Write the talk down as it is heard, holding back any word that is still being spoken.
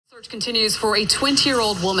Search continues for a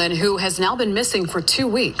 20-year-old woman who has now been missing for 2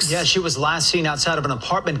 weeks. Yeah, she was last seen outside of an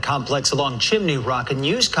apartment complex along Chimney Rock. A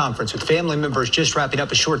news conference with family members just wrapping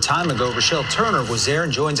up a short time ago. Rochelle Turner was there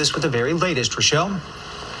and joins us with the very latest. Rochelle?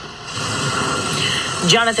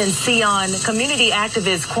 Jonathan Sion, community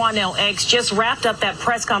activist catstaccz just wrapped up that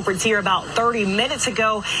press conference here about 30 minutes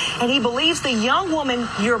ago, and he believes the young woman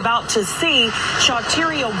you're about to see,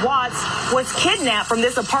 Sharteria Watts, was kidnapped from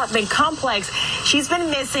this apartment complex. She's been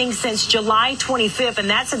missing since July 25th, and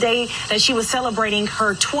that's the day that she was celebrating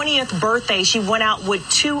her 20th birthday. She went out with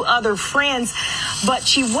 2 other friends, but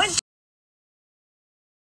she went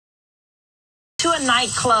to a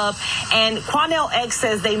nightclub, and catstaccz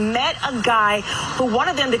says they met a guy who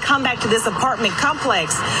wanted them to come back to this apartment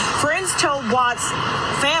complex. Friends told Watts'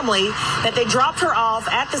 family that they dropped her off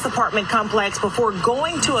at this apartment complex before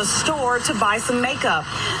going to a store to buy some makeup.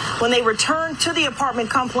 When they returned to the apartment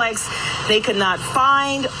complex, they could not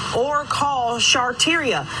find or call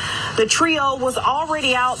Sharteria. The trio was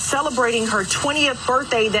already out celebrating her 20th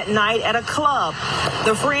birthday that night at a club.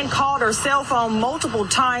 The friend called her cell phone multiple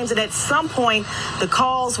times, and at some point, the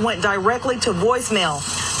calls went directly to voicemail.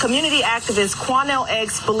 Community activist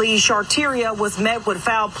catstaccz believes Sharteria was met with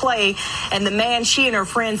foul play, and the man she and her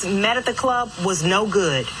friends met at the club was no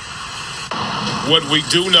good. What we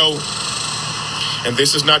do know, and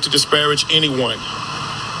this is not to disparage anyone,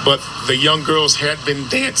 but the young girls had been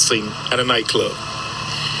dancing at a nightclub,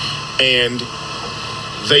 and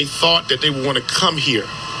they thought that they would want to come here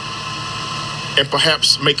and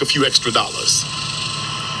perhaps make a few extra dollars.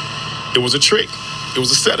 It was a trick. It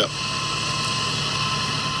was a setup.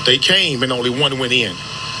 They came and only one went in.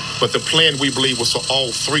 But the plan, we believe, was for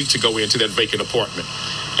all 3 to go into that vacant apartment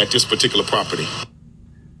at this particular property.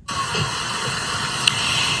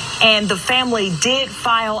 And the family did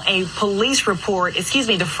file a police report.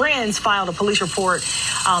 The friends filed a police report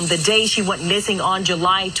the day she went missing on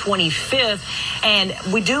July 25th. And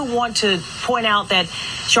we do want to point out that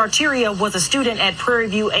Sharteria was a student at Prairie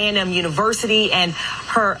View A&M University, and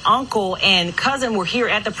her uncle and cousin were here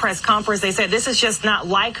at the press conference. They said this is just not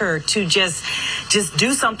like her to just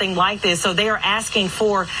do something like this. So they are asking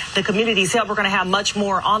for the community's help. We're going to have much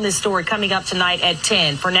more on this story coming up tonight at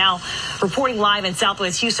 10. For now, reporting live in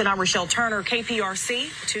Southwest Houston, I'm Rochelle Turner, KPRC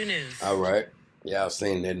 2 News. All right. Y'all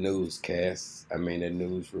seen that newscast. That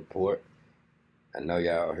news report. I know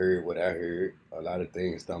y'all heard what I heard. A lot of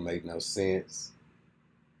things don't make no sense.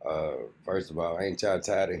 First of all, ain't y'all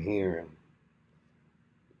tired of hearing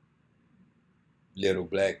little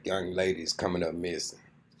black young ladies coming up missing?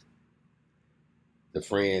 The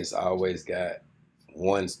friends always got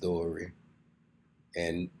one story,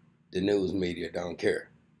 and the news media don't care.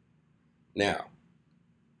 Now,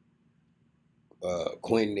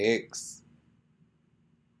 Quentin X,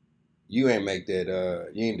 you ain't make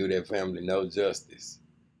that, you ain't do that family no justice.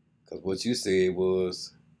 Because what you said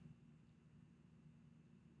was,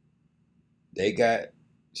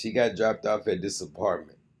 she got dropped off at this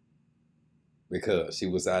apartment because she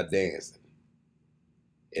was out dancing.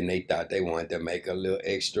 And they thought they wanted to make a little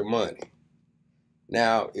extra money.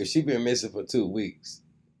 Now, if she been missing for 2 weeks,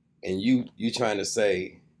 and you trying to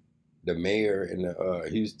say the mayor and the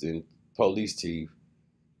Houston police chief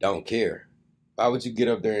don't care, why would you get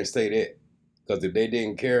up there and say that? Because if they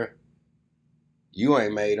didn't care, you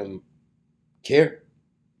ain't made them care.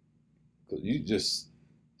 Because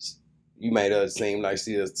you made us seem like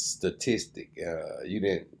she a statistic. You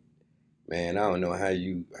didn't, man, I don't know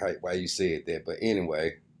why you said that. But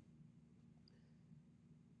anyway,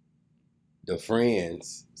 the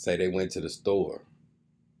friends say they went to the store.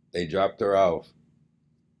 They dropped her off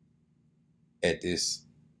at this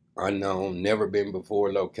unknown, never been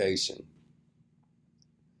before location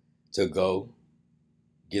to go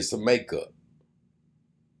get some makeup.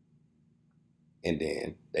 And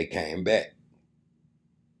then they came back.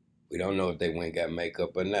 We don't know if they went and got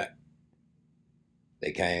makeup or not.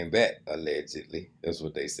 They came back, allegedly. That's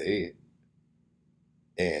what they said.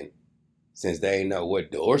 And since they ain't know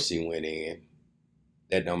what door she went in,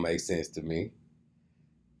 that don't make sense to me.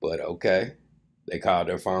 But okay, they called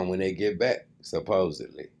her phone when they get back,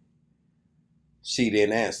 supposedly. She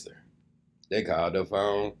didn't answer. They called her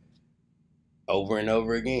phone over and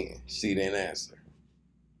over again. She didn't answer.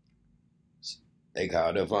 They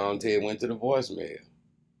called her phone till it went to the voicemail.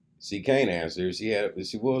 She can't answer if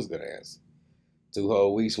she was gonna answer. 2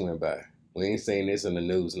 whole weeks went by. We ain't seen this in the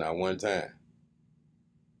news not one time.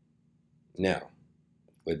 Now,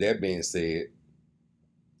 with that being said,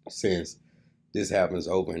 since this happens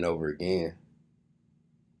over and over again,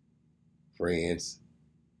 friends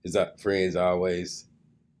always,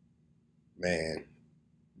 man,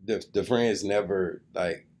 the friends never,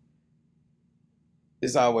 like,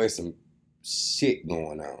 it's always some shit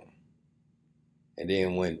going on. And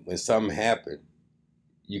then when something happened,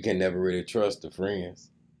 you can never really trust the friends.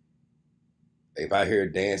 If I hear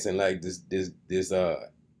dancing like this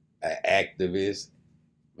activist,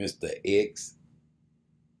 Mr. X,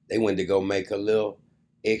 they went to go make a little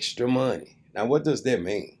extra money. Now, what does that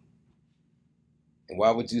mean? And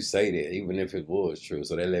why would you say that, even if it was true?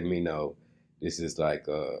 So they let me know this is like,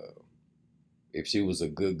 if she was a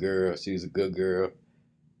good girl, she's a good girl.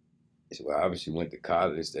 Well, obviously went to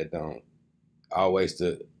college. That don't always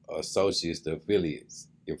the associates, the affiliates,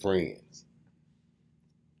 your friends.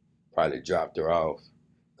 Probably dropped her off,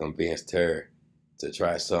 convinced her to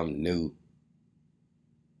try something new.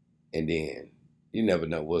 And then you never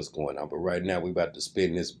know what's going on. But right now we about to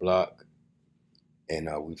spin this block. And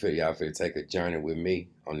we feel y'all finna take a journey with me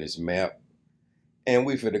on this map. And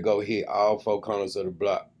we finna go hit all 4 corners of the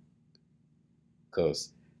block.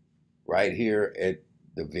 Cause right here at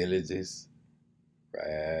the villages,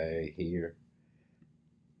 right here,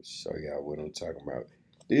 show y'all what I'm talking about.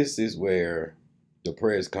 This is where the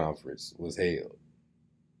press conference was held.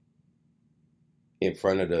 In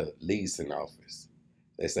front of the leasing office.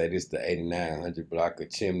 They say this is the 8900 block of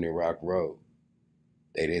Chimney Rock Road.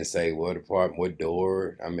 They didn't say what apartment, what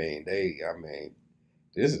door. I mean,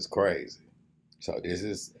 this is crazy. So this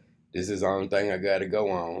is the only thing I got to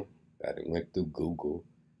go on. I done went through Google.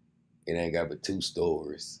 It ain't got but 2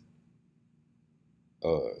 stories.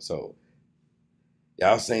 So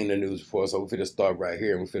y'all seen the news before, so we finna start right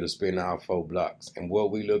here and we finna spin our 4 blocks. And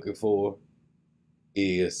what we looking for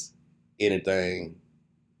is anything,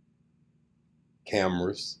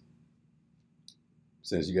 cameras.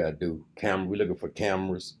 Since you gotta do camera, we looking for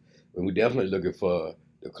cameras. And we definitely looking for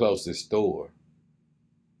the closest store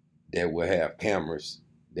that will have cameras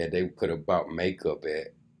that they could have bought makeup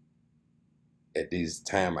at these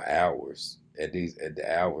time of hours, at the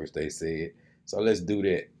hours they said. So let's do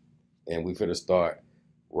that. And we finna start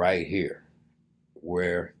right here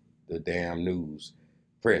where the damn news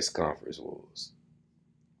press conference was.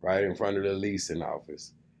 Right in front of the leasing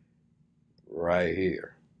office. Right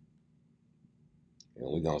here. And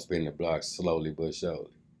we're gonna spin the block slowly but surely.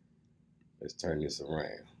 Let's turn this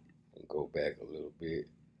around and go back a little bit.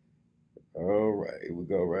 All right, here we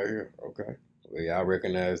go right here. Okay. Well, y'all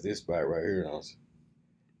recognize this spot right here, don't you?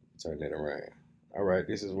 Turn that around. All right,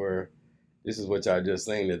 this is what y'all just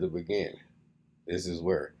seen at the beginning. This is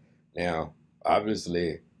where. Now,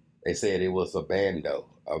 obviously, they said it was a bando,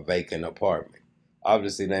 a vacant apartment.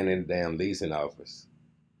 Obviously, it ain't in the damn leasing office.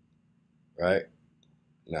 Right?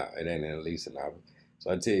 No, it ain't in the leasing office.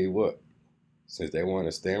 So I tell you what, since they want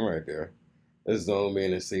to stand right there, let's zoom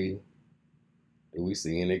in and see, do we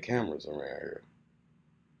see any cameras around here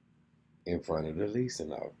in front of the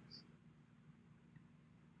leasing office?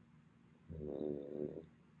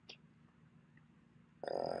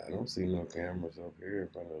 I don't see no cameras up here in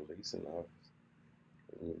front of the leasing office.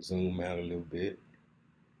 Zoom out a little bit.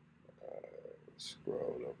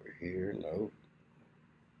 Scroll over here. Nope.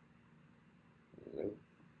 Nope.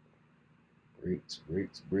 Bricks.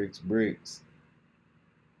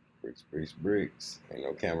 Ain't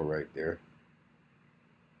no camera right there.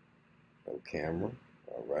 No camera.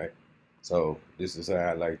 All right. So this is how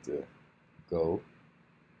I like to go.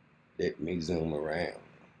 Let me zoom around.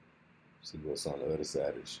 See what's on the other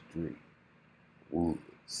side of the street.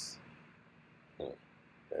 Woods.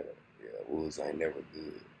 Woods ain't never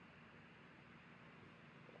good.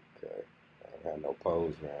 Okay. I don't have no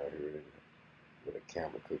poles around here where the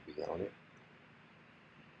camera could be on it.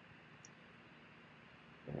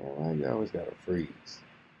 Man, why you always gotta freeze?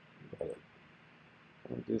 You gotta,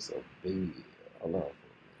 this a big, hold on.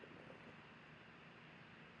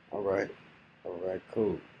 All right,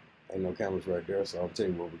 cool. Ain't no cameras right there, so I'll tell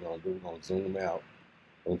you what we're gonna do. We're gonna zoom out.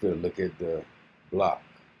 We're gonna look at the block.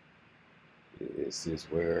 It's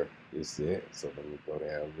just where it's at. So let me go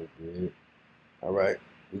down a little bit. All right,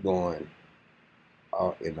 we're going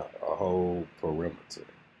out in a whole perimeter.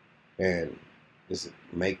 And this is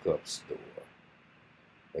a makeup store.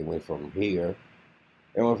 They went from here,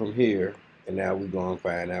 and now we're going to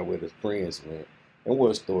find out where the friends went and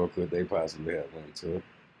what store could they possibly have went to.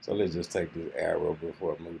 So let's just take this arrow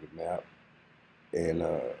before I move the map, and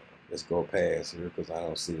let's go past here because I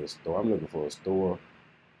don't see a store. I'm looking for a store,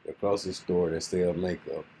 the closest store that sells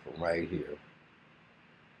makeup from right here.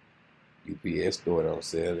 UPS store don't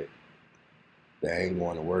sell it. They ain't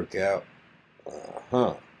going to work out.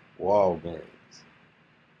 Walgreens.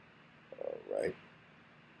 All right.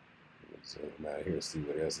 So I'm out here see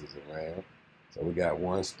what else is around. So we got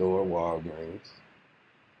one store, Walgreens.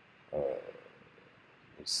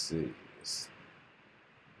 Let's see.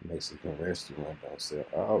 Mexican restaurant don't sell.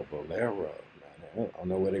 Oh, Bolero. I don't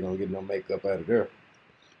know where they're gonna get no makeup out of there.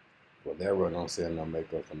 Bolero don't sell no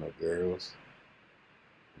makeup for no girls.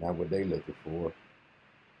 Not what they looking for.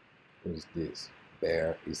 What is this?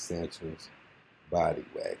 Bare Essentials Body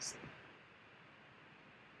Waxing.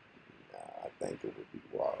 Nah, I think it would be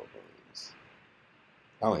Walgreens.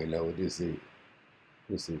 I don't even know what this is.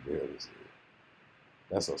 Let's see what the hell this is.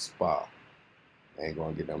 That's a spa. I ain't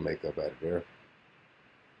gonna get no makeup out of there.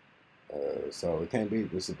 So it can't be.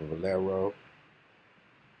 This is the Valero.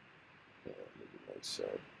 Let me make sure.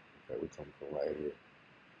 Okay, we're coming from right here.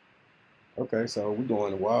 Okay, so we're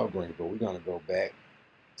going to Walgreens, but we're gonna go back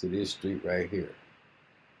to this street right here.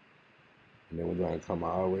 And then we're gonna come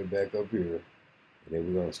all the way back up here. And then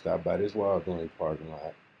we're gonna stop by this Walgreens parking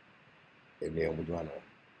lot. And then we're gonna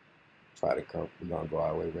try to come, we're gonna go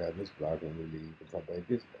all the way around this block when we leave and come back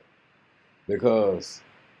this way. Because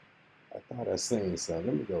I thought I seen something.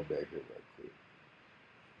 Let me go back here real quick.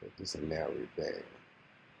 But this is narrow it down.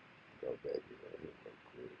 Go back here real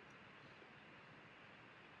quick.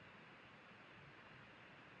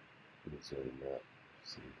 Let's zoom out.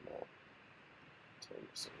 See now. Turn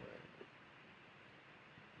this around.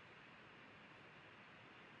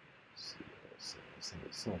 See what I'm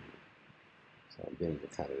saying? Something. So I'm getting the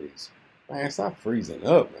kind of these. Man, stop freezing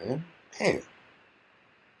up, man. Man.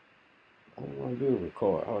 I don't want to do a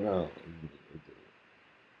record. Hold on.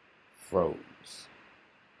 Froze.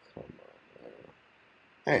 Come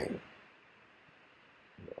on, man. Dang.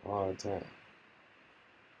 A hard time.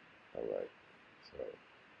 Alright. So,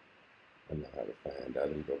 I know how to find out.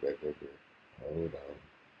 Let me go back up here. Hold on.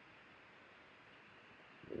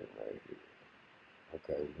 Yeah, right here.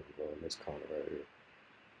 Okay, we're going to go in this corner right here.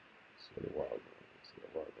 So the Walgreens. See the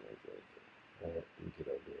Walgreens right there. Alright, let me get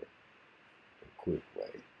over here. A quick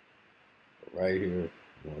way. But right here,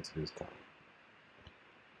 going to this corner.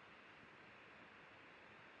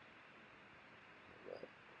 Alright,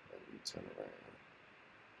 let me turn around.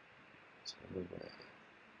 Turn around.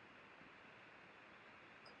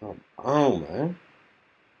 Come on, man.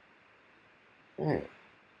 Man.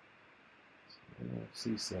 I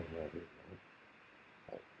see something right here, man.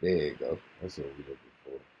 Right, there you go. That's what we're looking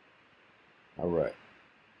for. Alright.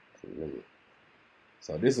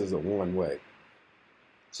 So this is a one-way.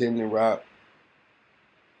 Chimney Rock,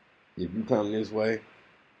 if you come this way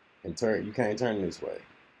and turn, you can't turn this way.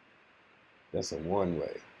 That's a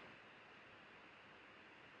one-way.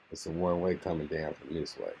 It's a one-way coming down from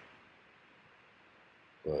this way.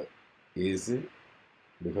 But is it?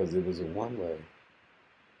 Because it was a one-way.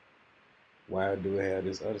 Why do we have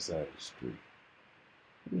this other side of the street?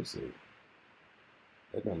 Let me see.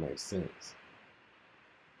 That don't make sense.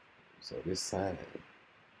 So this sign.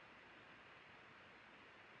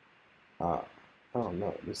 I don't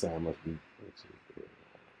know. This sign must be. Let's see.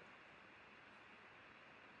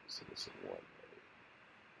 So this is a one way.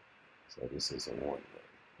 So this is a one way.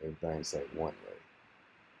 Everything say one way.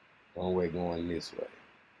 One way going this way.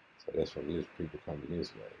 So that's from this people coming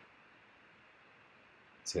this way.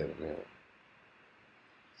 Telling them.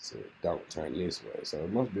 So don't turn this way. So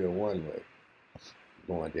it must be a one way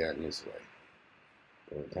going down this way.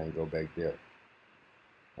 We can't go back there.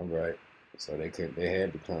 Alright. So they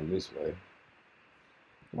had to come this way.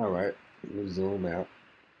 Alright. We'll zoom out.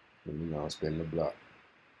 And we're gonna spin the block.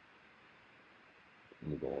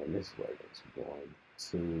 We're going this way. We're going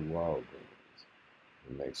to Walgreens.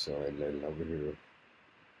 And make sure ain't nothing over here.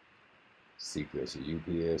 Secrets, a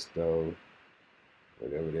UPS store.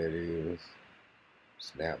 Whatever that is.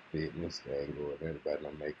 Snap Fitness, they ain't going there about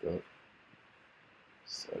no makeup.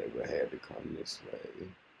 So they would have to come this way.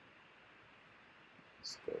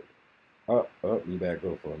 Let's go up and back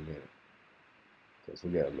up for a minute. Because we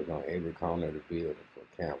got to look on every corner of the building for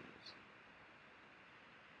cameras.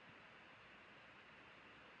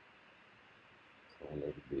 Corner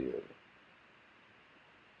of the building.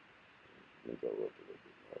 Let me go up a little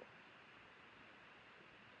bit more.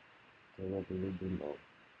 Go up a little bit more.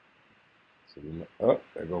 So we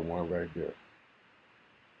there go one right there.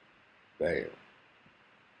 Bam.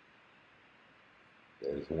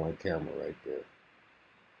 There's one camera right there.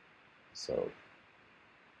 So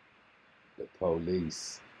the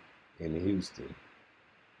police in Houston,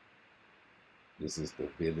 this is the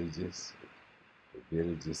villages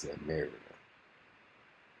at Maryland.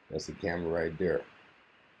 That's the camera right there.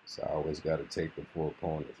 So I always got to take the four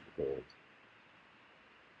corners because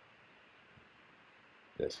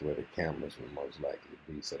that's where the cameras will most likely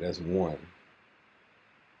be. So that's one.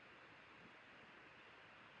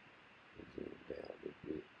 Zoom down a little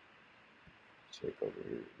bit. Check over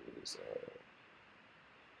here.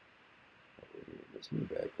 Over here. Let's move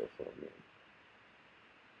back up for a minute.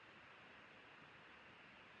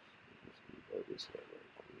 this way real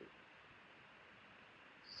quick.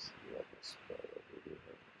 See if I can spot over here.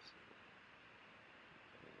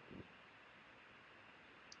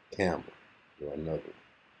 Camera. Do another one.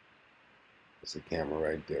 It's a camera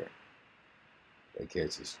right there. They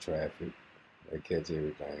catches traffic. They catch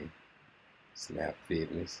everything. Snap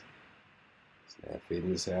Fitness. Snap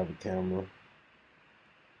Fitness have a camera.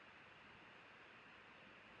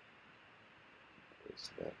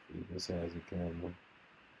 Snap Fitness has a camera.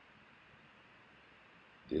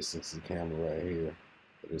 Distance camera right here.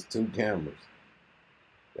 But there's two cameras.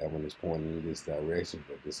 That one is pointing in this direction,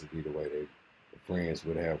 but this would be the way the friends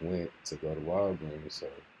would have went to go to Walgreens. So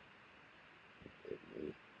let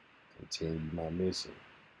me continue my mission.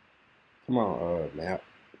 Come on, map.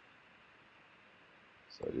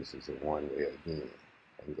 So this is a one-way again.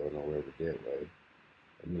 I can go nowhere but that way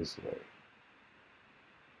and this way.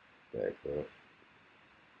 Back up.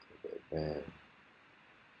 Go back down.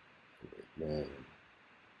 Go back down.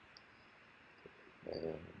 Go back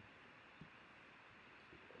down.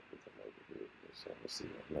 Come over here. So I'm gonna see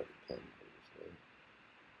another camera this way.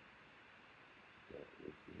 Let's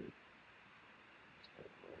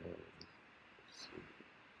see.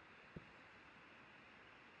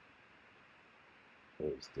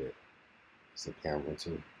 What is that? It's a camera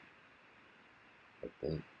too. I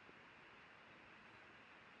think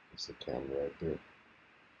it's a camera right there.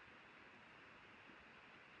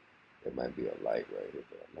 There might be a light right here,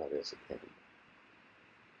 but I know that's a camera.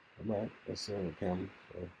 Alright, that's a camera.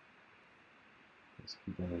 So let's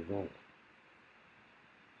keep on going.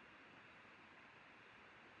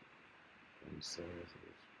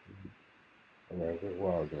 Alright, where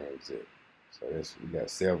Walgreens at? So that's, we got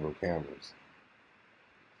several cameras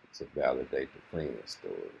to validate the friend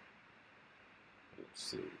story. Let's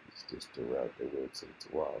see, it's just the route they went to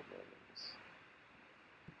Walgreens.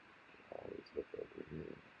 I always look over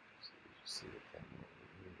here. So you see a camera over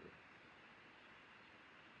here.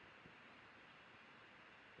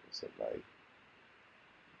 It's a light.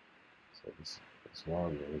 So this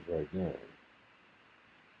Walgreens right there.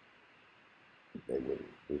 They would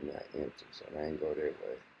not enter, so I ain't go that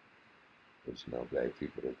way. But you know, black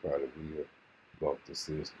people, they probably will buck the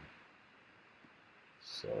system.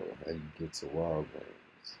 So how you get to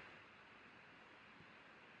Walgreens?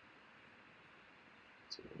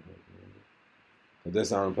 But that's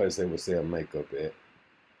the only place they would sell makeup at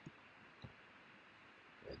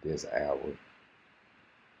this hour.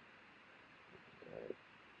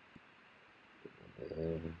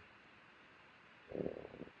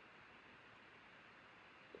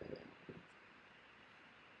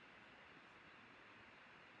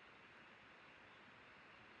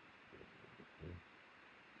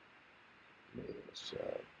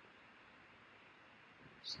 Shot.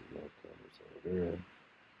 See more cameras over there.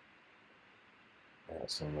 Hair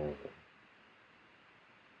salon.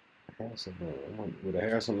 Hair salon. Would a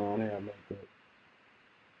hair salon have makeup?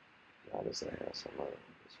 No, this a hair salon.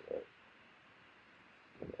 That's right.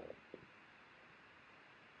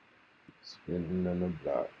 Spinning on the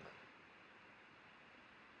block.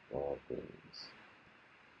 All things.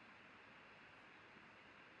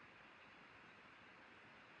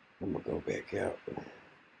 I'm gonna go back out. I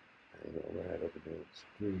ain't gonna ride up and down the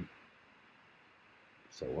street.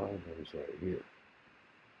 So Walgreens right here.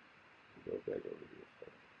 Go back over here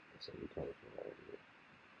first. So we coming from right here.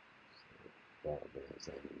 So Walgreens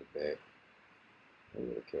ain't in the back. And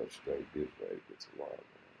we'll keep straight this way to get to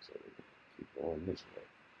Walgreens. So we keep going this way.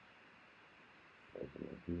 Open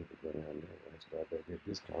up here to go down there. We'll start back at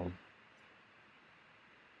this corner.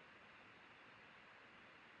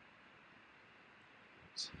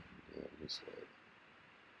 Yeah, this way.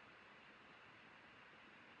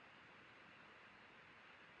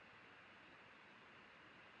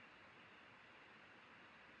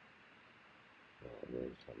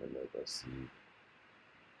 I'm trying to know if I see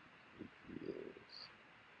GPS.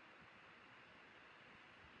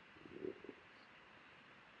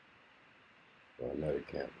 Well, another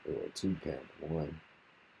camera, or two cameras.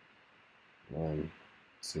 One,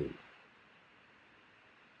 two.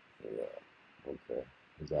 Yeah, okay.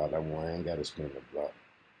 That's all I want. I ain't got to spin the block.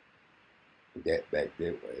 That back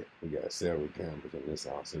that way. We got several cameras in this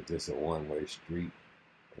house. It's just a one-way street.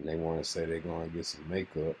 And they want to say they're going to get some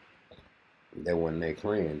makeup. That wasn't their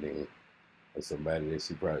friend then. Or somebody that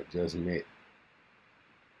she probably just met.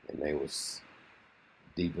 And they was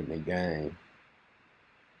deep in the game.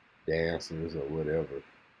 Dancers or whatever.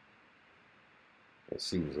 And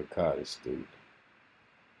she was a college student.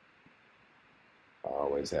 I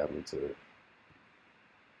always happen to.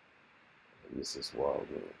 And this is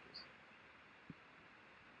Walgreens.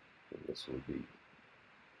 And this would be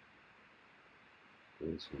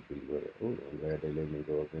This would be what it, ooh, I'm glad they let me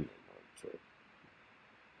go up in the truck.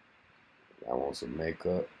 I want some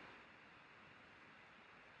makeup.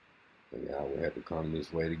 And y'all would have to come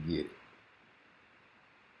this way to get it.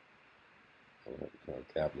 I would have to come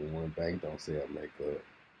Capital One Bank don't sell makeup.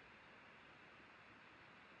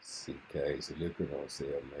 CK's Liquor don't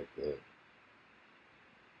sell makeup.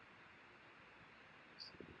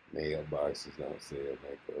 Mailboxes don't sell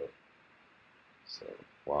makeup. So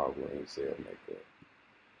Walgreens sell makeup.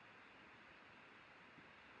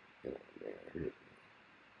 You know, man, here.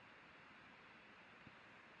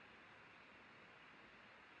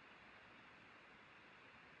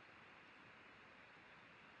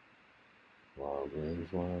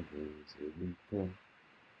 Walgreens, here we come.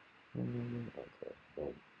 Okay,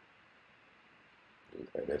 boom.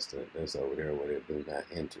 Okay, that's over there where they do not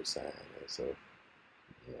enter sign. And so,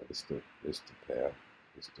 yeah, this the path,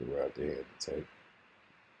 this the route they had to take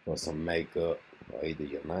for some makeup or either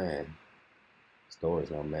your line. Stores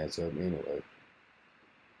don't match up anyway.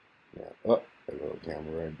 Now, up, that little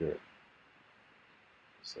camera right there.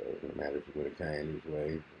 So it doesn't matter if you would have came this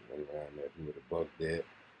way, went around there, if you would have bucked that,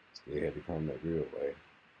 still had to come that real way.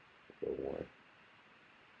 Go one.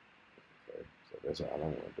 Okay, so that's all I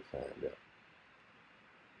wanted to find out.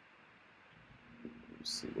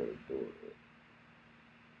 Let's see what it's doing.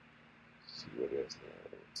 See what else down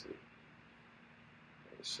here too.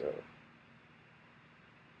 So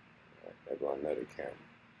there go another camera.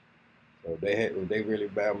 So if they really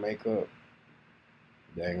buy makeup,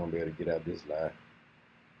 they ain't gonna be able to get out this lie.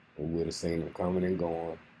 We would have seen them coming and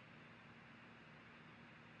going.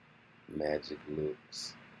 Magic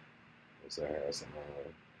looks. What's her hair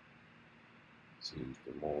salon?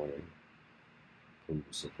 Tuesday morning. Food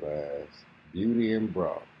supplies. Beauty and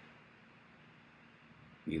bra.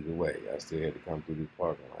 Either way, I still had to come through this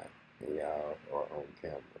parking lot, and y'all are on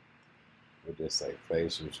camera. Would this say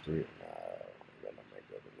facial strip? Nah, I got no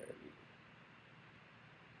makeup in there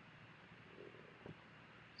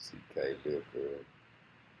either. CK Liquor.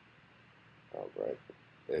 All right,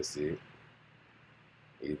 that's it.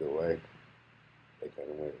 Either way, they kind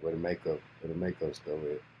of went where the makeup store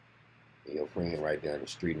at. And your friend right down the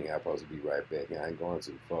street, and y'all supposed to be right back. And I ain't going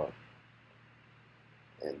too far.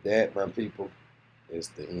 And that, my people, is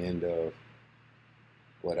the end of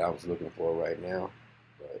what I was looking for right now.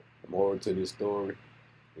 But the moral to this story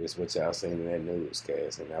is what y'all seen in that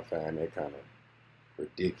newscast, and I find that kind of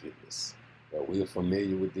ridiculous. But we're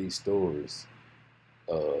familiar with these stories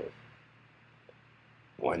of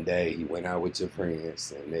one day you went out with your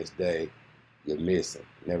friends, and next day you're missing,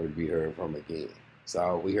 never to be heard from again.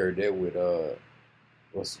 So we heard that with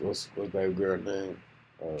what's baby girl name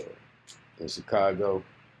in Chicago,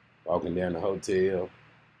 walking down the hotel,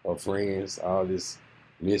 her friends, all this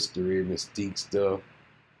mystery, mystique stuff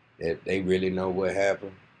that they really know what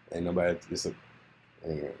happened. Ain't nobody.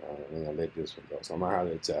 I'm gonna let this one go. So I'm gonna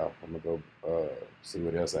holler at y'all. I'm gonna go see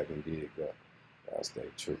what else I can dig up. Y'all stay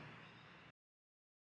true.